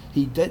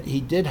he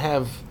did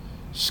have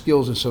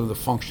skills in some of the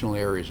functional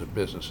areas of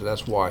business, so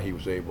that's why he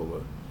was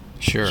able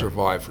to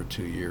survive for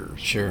 2 years.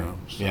 Sure. You know?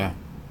 So, yeah.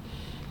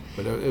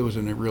 But it was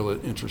a real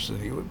interesting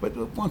thing. But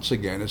once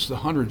again, it's the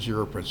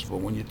 100-0 principle.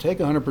 When you take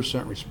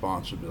 100%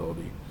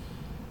 responsibility,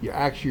 you're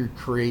actually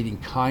creating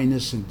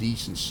kindness and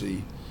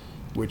decency,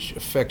 which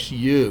affects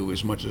you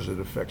as much as it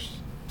affects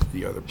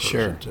the other person,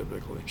 Sure.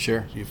 typically.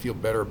 Sure. So you feel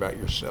better about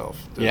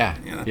yourself. Too, Yeah.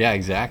 you know? Yeah,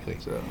 exactly.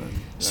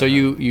 So,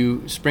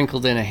 You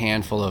sprinkled in a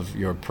handful of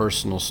your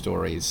personal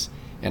stories,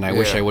 and I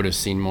wish Yeah. I would have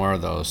seen more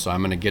of those, so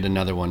I'm going to get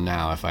another one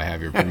now if I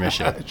have your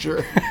permission.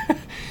 Sure.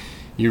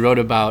 You wrote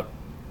about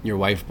your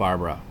wife,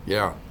 Barbara,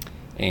 Yeah.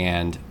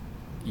 and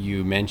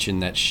you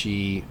mentioned that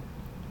she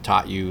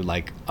taught you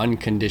like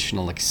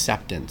unconditional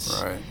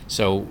acceptance. Right.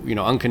 So,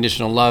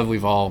 unconditional love,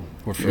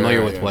 we're familiar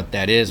Yeah, with yeah. what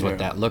that is, what Yeah.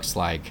 that looks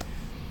like.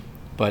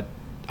 But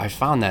I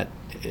found that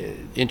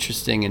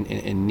interesting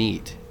and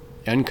neat.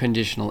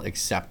 Unconditional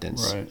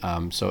acceptance.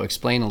 Right. So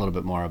explain a little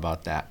bit more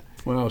about that.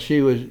 Well,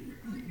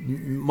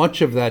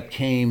 much of that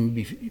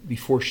came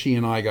before she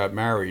and I got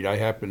married. I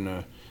happened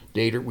to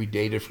date her. We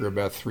dated for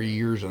about 3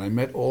 years, and I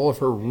met all of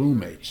her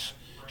roommates.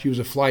 She was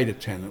a flight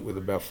attendant with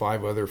about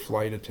 5 other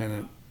flight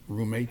attendant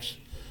roommates.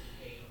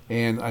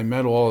 And I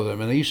met all of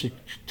them, and they used to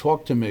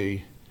talk to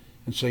me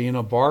and say,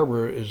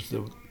 Barbara is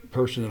the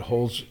person that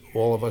holds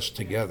all of us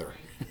together.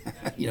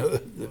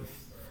 The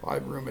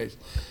 5 roommates.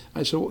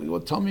 I said, well,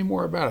 tell me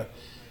more about it.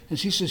 And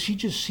she says she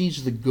just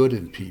sees the good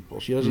in people.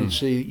 She doesn't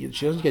she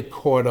doesn't get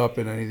caught up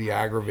in any of the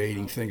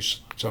aggravating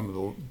things some of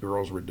the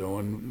girls were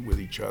doing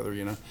with each other,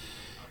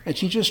 And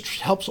she just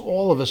helps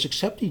all of us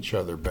accept each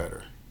other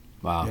better.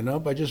 Wow.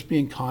 By just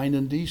being kind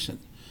and decent.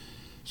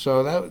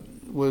 So that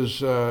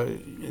was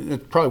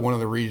it's probably one of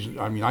the reasons.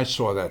 I mean, I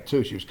saw that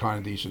too. She was kind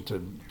and decent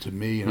to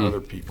me and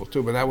other people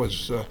too. But that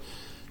was a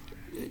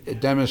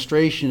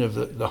demonstration of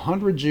the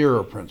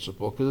 100-0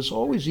 principle, because it's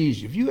always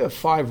easy. If you have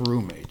 5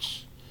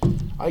 roommates,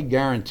 I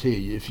guarantee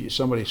you, if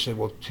somebody said,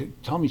 well,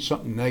 tell me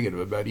something negative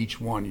about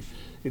each one,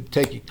 it'd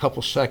take you a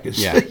couple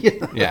seconds. Yeah.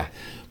 Yeah.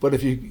 But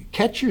if you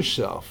catch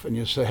yourself and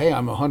you say, hey,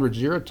 I'm a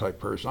 100-0 type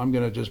person, I'm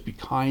going to just be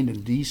kind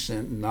and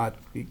decent and not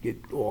get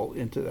all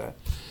into that.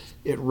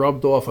 It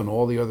rubbed off on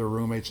all the other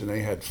roommates, and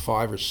they had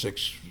 5 or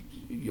 6,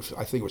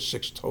 I think it was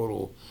 6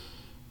 total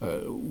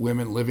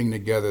women living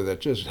together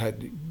that just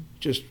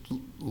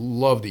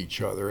loved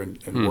each other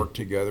and worked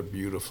together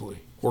beautifully.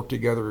 Worked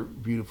together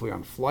beautifully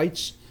on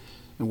flights,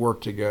 and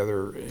worked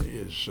together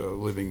as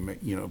living,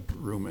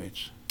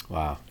 roommates.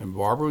 Wow. And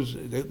Barbara's,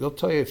 they'll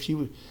tell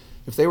you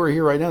if they were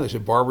here right now, they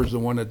said Barbara's the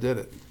one that did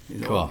it.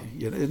 Cool.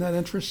 Isn't that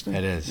interesting?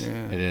 It is.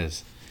 Yeah. It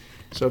is.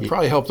 So it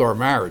probably helped our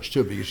marriage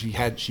too, because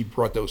she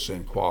brought those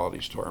same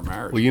qualities to our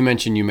marriage. Well, you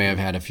mentioned you may have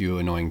had a few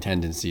annoying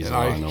tendencies And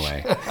along the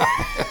way.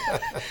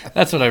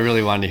 That's what I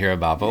really wanted to hear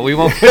about, but we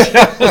won't put you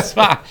on the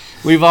spot.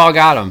 We've all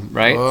got them,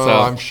 right? Oh, so,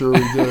 I'm sure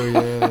we do.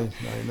 Yeah,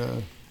 I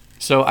know.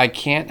 So I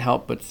can't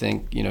help but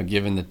think,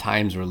 given the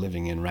times we're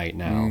living in right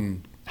now,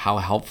 how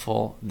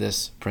helpful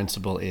this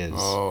principle is.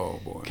 Oh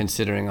boy.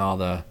 Considering all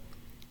the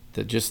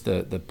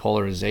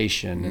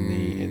polarization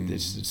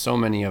and so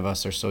many of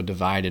us are so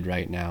divided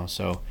right now.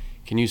 So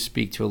can you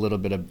speak to a little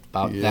bit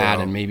about that,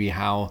 and maybe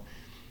how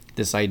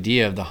this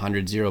idea of the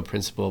 100-0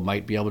 principle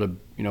might be able to,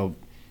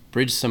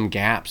 bridge some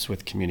gaps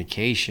with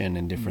communication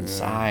and different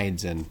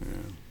sides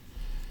and.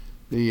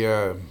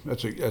 Yeah.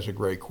 That's a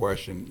great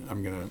question.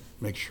 I'm going to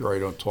make sure I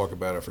don't talk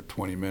about it for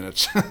 20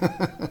 minutes.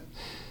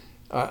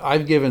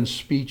 I've given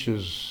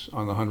speeches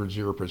on the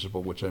 100-0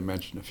 principle, which I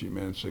mentioned a few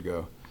minutes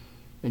ago.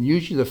 And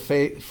usually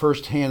the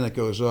first hand that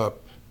goes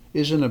up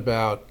isn't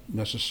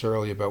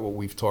necessarily about what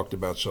we've talked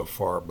about so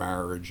far,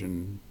 marriage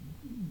and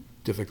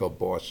difficult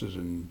bosses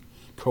and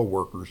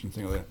coworkers and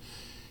things like that.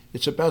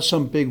 It's about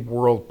some big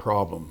world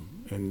problem.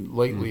 And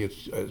lately,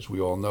 it's, as we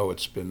all know,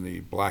 it's been the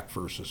black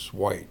versus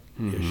white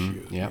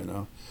issue.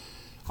 Yep.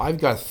 I've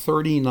got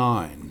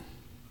 39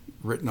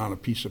 written on a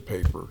piece of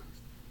paper,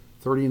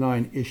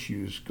 39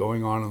 issues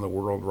going on in the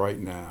world right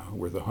now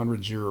where the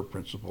 100-0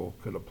 principle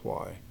could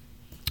apply.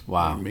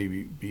 Wow. And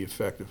maybe be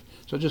effective.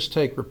 So just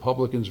take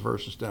Republicans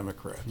versus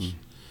Democrats.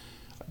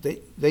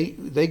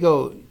 They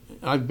go.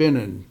 I've been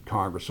in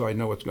Congress, so I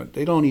know what's going.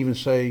 They don't even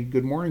say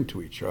good morning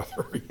to each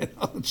other.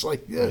 It's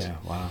like this. Yeah.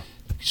 Wow.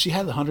 See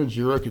how the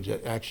 100-0 could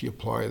actually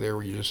apply there,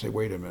 where you just say,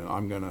 wait a minute,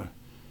 I'm going to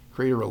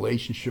create a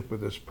relationship with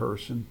this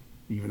person,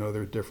 even though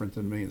they're different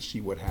than me, and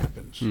see what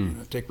happens.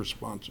 Take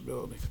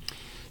responsibility.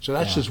 So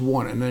that's just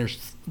one, and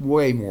there's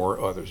way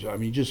more others. I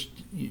mean, just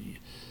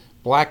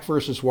black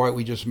versus white,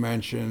 we just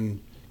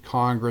mentioned,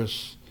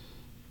 Congress,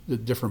 the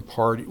different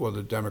party,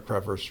 the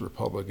Democrat versus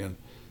Republican,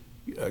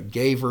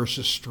 gay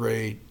versus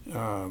straight,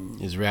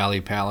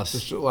 Israeli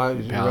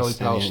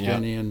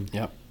Palestinian.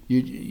 Yep.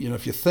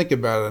 If you think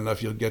about it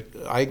enough, you'll get.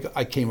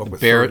 I came up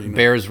with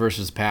Bears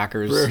versus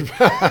Packers.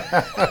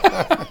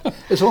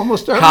 It's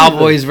almost everything.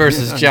 Cowboys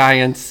versus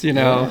Giants.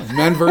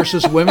 Men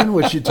versus women,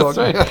 which you talk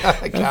about.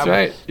 That's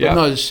right. Yeah.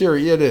 No, it's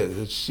serious. It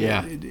is.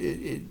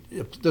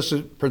 It's this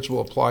principle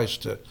applies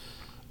to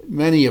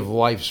many of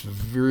life's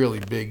really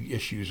big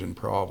issues and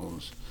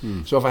problems.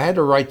 So if I had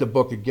to write the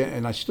book again,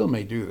 and I still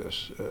may do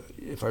this,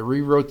 if I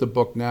rewrote the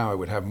book now, I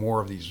would have more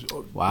of these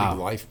big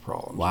life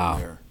problems in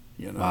there.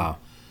 Wow.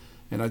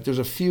 And there's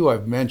a few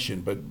I've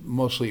mentioned, but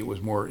mostly it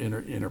was more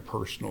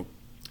interpersonal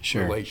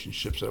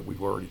relationships that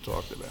we've already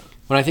talked about.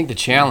 Well, I think the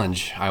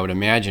challenge, I would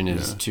imagine,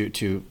 is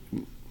to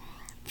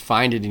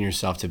find it in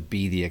yourself to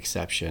be the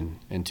exception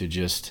and to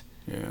just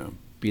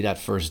be that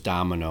first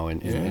domino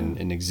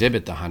and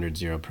exhibit the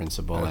 100-0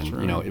 principle. That's and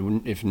right. you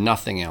know, if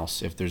nothing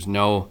else, if there's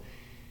no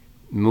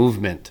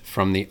movement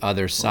from the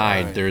other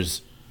side,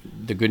 Right.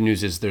 the good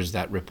news is there's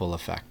that ripple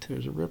effect.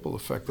 There's a ripple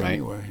effect Right.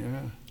 anyway,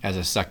 As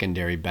a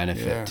secondary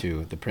benefit Yeah.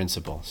 to the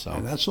principle. So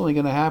And that's only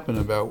going to happen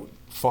about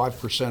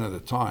 5% of the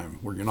time,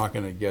 where you're not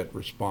going to get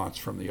response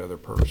from the other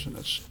person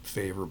that's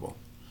favorable.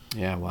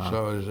 yeah, wow.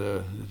 So it's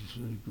a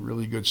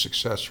really good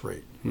success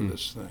rate for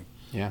this thing.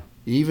 Yeah.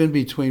 Even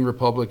between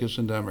Republicans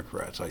and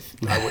Democrats,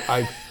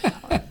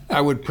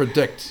 I would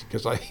predict,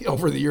 because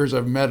over the years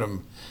I've met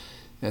them,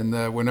 and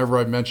whenever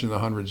I mention the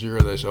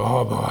 100-0, they say,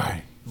 "Oh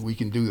boy, we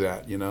can do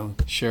that," you know.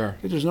 Sure.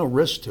 There's no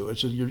risk to it.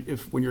 So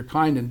when you're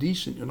kind and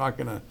decent, you're not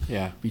going to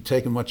Yeah. be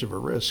taking much of a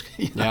risk.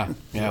 You know?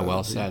 Yeah,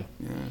 well said.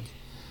 Yeah.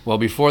 Well,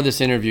 before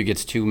this interview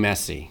gets too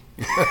messy,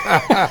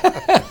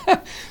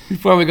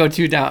 before we go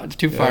too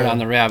far down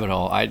the rabbit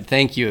hole, I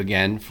thank you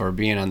again for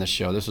being on the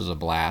show. This was a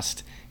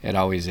blast. It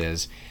always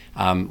is.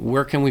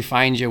 Where can we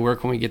find you? Where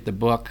can we get the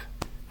book?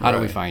 How do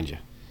we find you?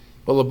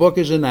 Well, the book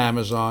is in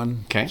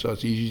Amazon, Okay. so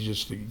it's easy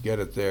just to get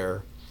it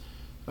there.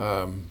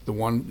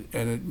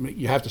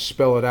 You have to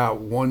spell it out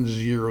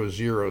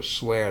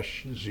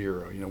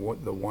 100/0. You know,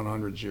 the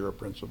 100-0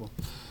 principle.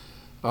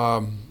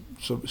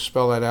 So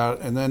spell that out,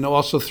 and then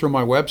also through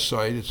my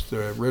website, it's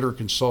the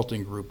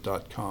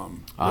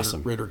RitterConsultingGroup.com.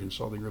 Awesome.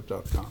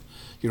 RitterConsultingGroup.com.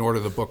 You can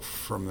order the book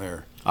from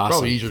there. Awesome.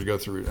 Probably easier to go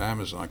through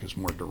Amazon because it's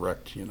more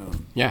direct, you know.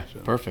 Yeah,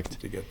 perfect.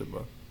 To get the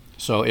book.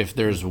 So if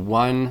there's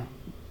one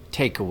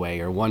takeaway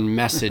or one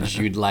message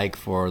you'd like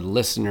for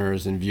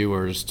listeners and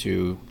viewers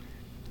to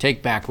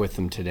take back with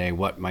them today,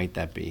 what might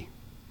that be?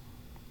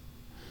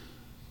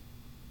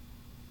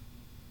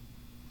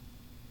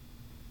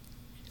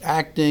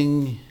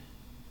 Acting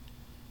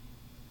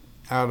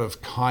out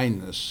of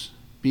kindness,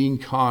 being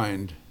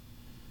kind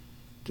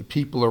to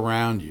people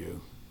around you,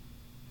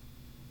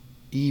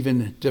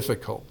 even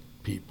difficult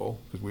people,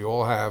 because we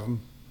all have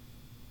them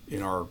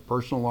in our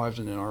personal lives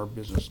and in our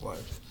business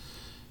lives.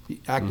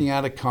 Acting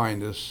out of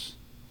kindness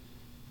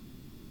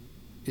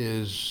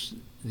is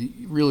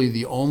really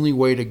the only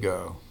way to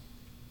go.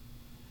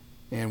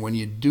 And when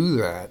you do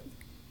that,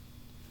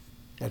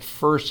 at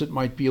first it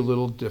might be a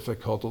little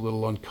difficult, a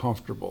little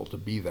uncomfortable to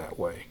be that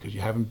way, because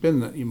you haven't been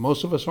that.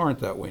 Most of us aren't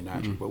that way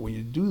naturally. But when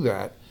you do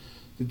that,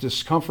 the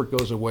discomfort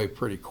goes away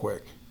pretty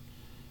quick.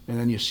 And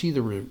then you see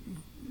the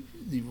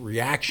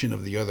reaction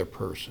of the other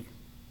person.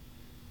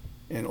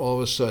 And all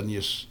of a sudden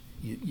you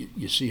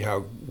see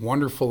how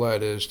wonderful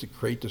that is to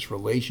create this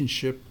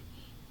relationship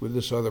with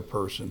this other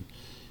person.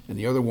 And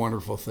the other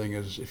wonderful thing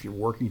is, if you're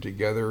working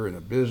together in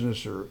a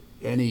business or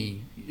in a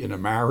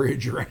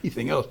marriage or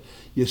anything else,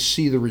 you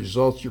see the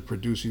results you're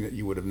producing that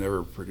you would have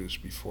never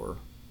produced before.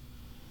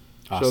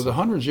 Awesome. So the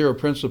 100-0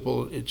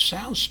 principle, it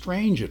sounds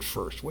strange at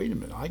first. Wait a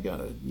minute, I got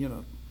to,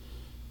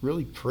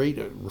 really create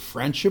a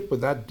friendship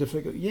with that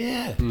difficult.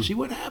 Yeah, see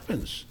what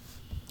happens.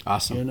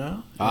 Awesome. You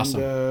know?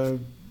 Awesome.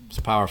 And, it's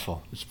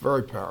powerful. it's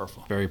very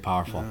powerful. Very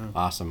powerful. Yeah.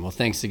 Awesome. Well,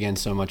 thanks again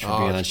so much for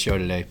being on the show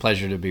today.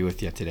 Pleasure to be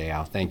with you today,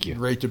 Al. Thank you.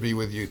 Great to be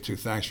with you, too.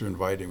 Thanks for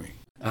inviting me.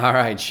 All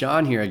right,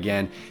 Sean here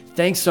again.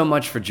 Thanks so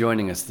much for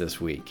joining us this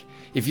week.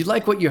 If you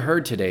like what you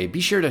heard today, be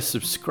sure to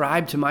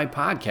subscribe to my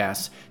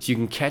podcast so you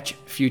can catch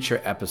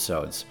future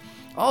episodes.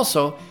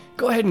 Also,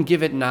 go ahead and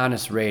give it an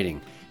honest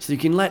rating so you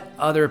can let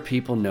other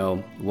people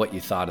know what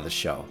you thought of the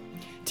show.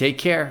 Take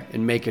care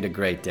and make it a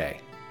great day.